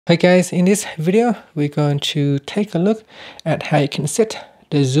Hi guys, in this video we're going to take a look at how you can set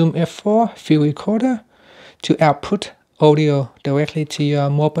the Zoom F4 field recorder to output audio directly to your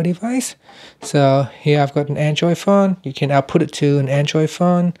mobile device. So here I've got an Android phone. You can output it to an Android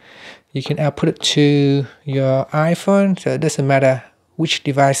phone. You can output it to your iPhone, so it doesn't matter which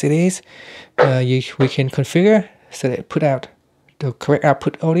device it is. We can configure so that it put out the correct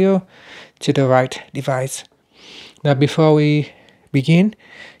output audio to the right device. Now before we begin,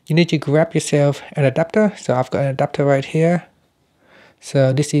 you need to grab yourself an adapter. So I've got an adapter right here.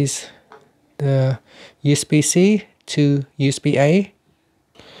 So this is the USB-C to USB-A.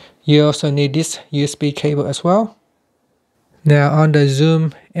 You also need this USB cable as well. Now on the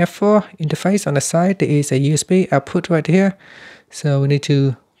Zoom F4 interface on the side, there is a USB output right here. So we need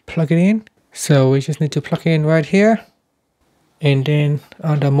to plug it in. So we just need to plug it in right here. And then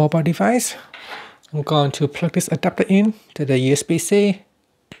on the mobile device, I'm going to plug this adapter in to the USB-C.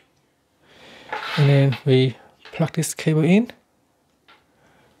 And then we plug this cable in,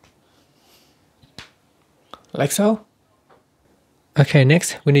 like so. Okay,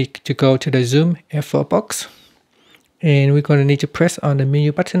 next we need to go to the Zoom F4 box. And we're going to need to press on the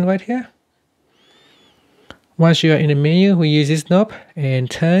menu button right here. Once you're in the menu, we use this knob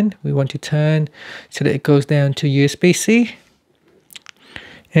and turn. We want to turn so that it goes down to USB-C.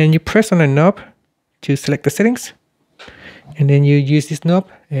 And you press on the knob to select the settings. And then you use this knob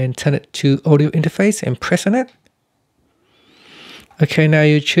and turn it to audio interface and press on it. Okay, now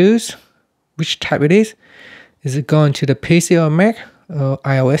you choose which type it is. Is it going to the PC or Mac or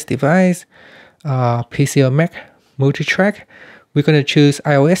iOS device, PC or Mac multi-track? We're going to choose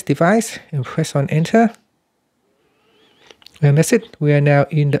iOS device and press on enter. And that's it. We are now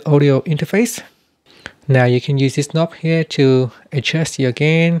in the audio interface. Now you can use this knob here to adjust your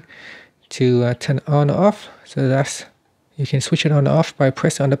gain, to turn it on or off. So you can switch it on or off by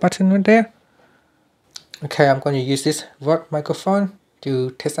pressing on the button right there. Okay, I'm going to use this Rode microphone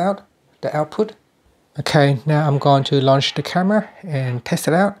to test out the output. Okay, now I'm going to launch the camera and test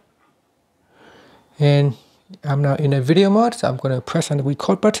it out. And I'm now in a video mode, so I'm going to press on the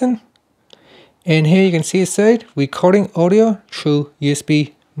record button. And here you can see it said recording audio through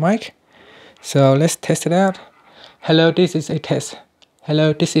USB mic. So let's test it out. Hello, this is a test.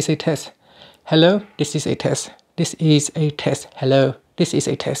 Hello, this is a test. Hello, this is a test. This is a test. Hello, this is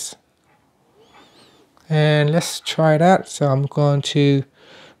a test. And let's try it out. So I'm going to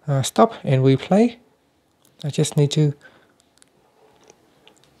stop and replay. I just need to...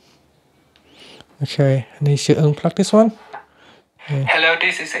 Okay, I need to unplug this one. Hello,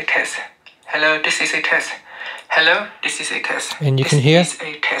 this is a test. Hello, this is a test. Hello, this is a test. And you can hear... This is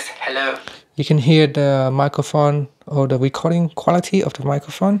a test. Hello. You can hear the microphone or the recording quality of the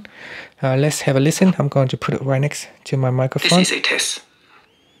microphone. Let's have a listen. I'm going to put it right next to my microphone. This is a test.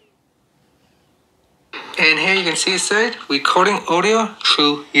 And here you can see it said recording audio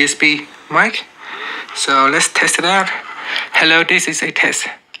through USB mic. So let's test it out. Hello, this is a test.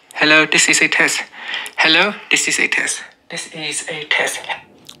 Hello, this is a test. Hello, this is a test. This is a test.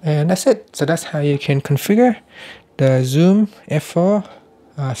 And that's it. So that's how you can configure the Zoom F4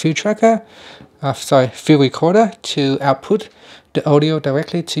 field tracker, field recorder to output the audio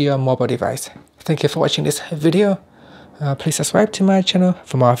directly to your mobile device. Thank you for watching this video. Please subscribe to my channel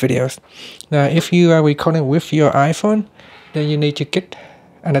for more videos. Now, if you are recording with your iPhone, then you need to get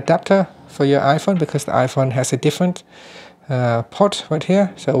an adapter for your iPhone because the iPhone has a different port right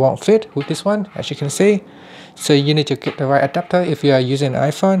here, so it won't fit with this one, as you can see. So you need to get the right adapter if you are using an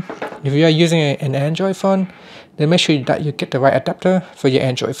iPhone. If you are using an Android phone, then make sure that you get the right adapter for your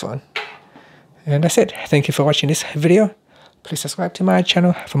Android phone. And that's it. Thank you for watching this video. Please subscribe to my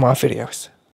channel for more videos.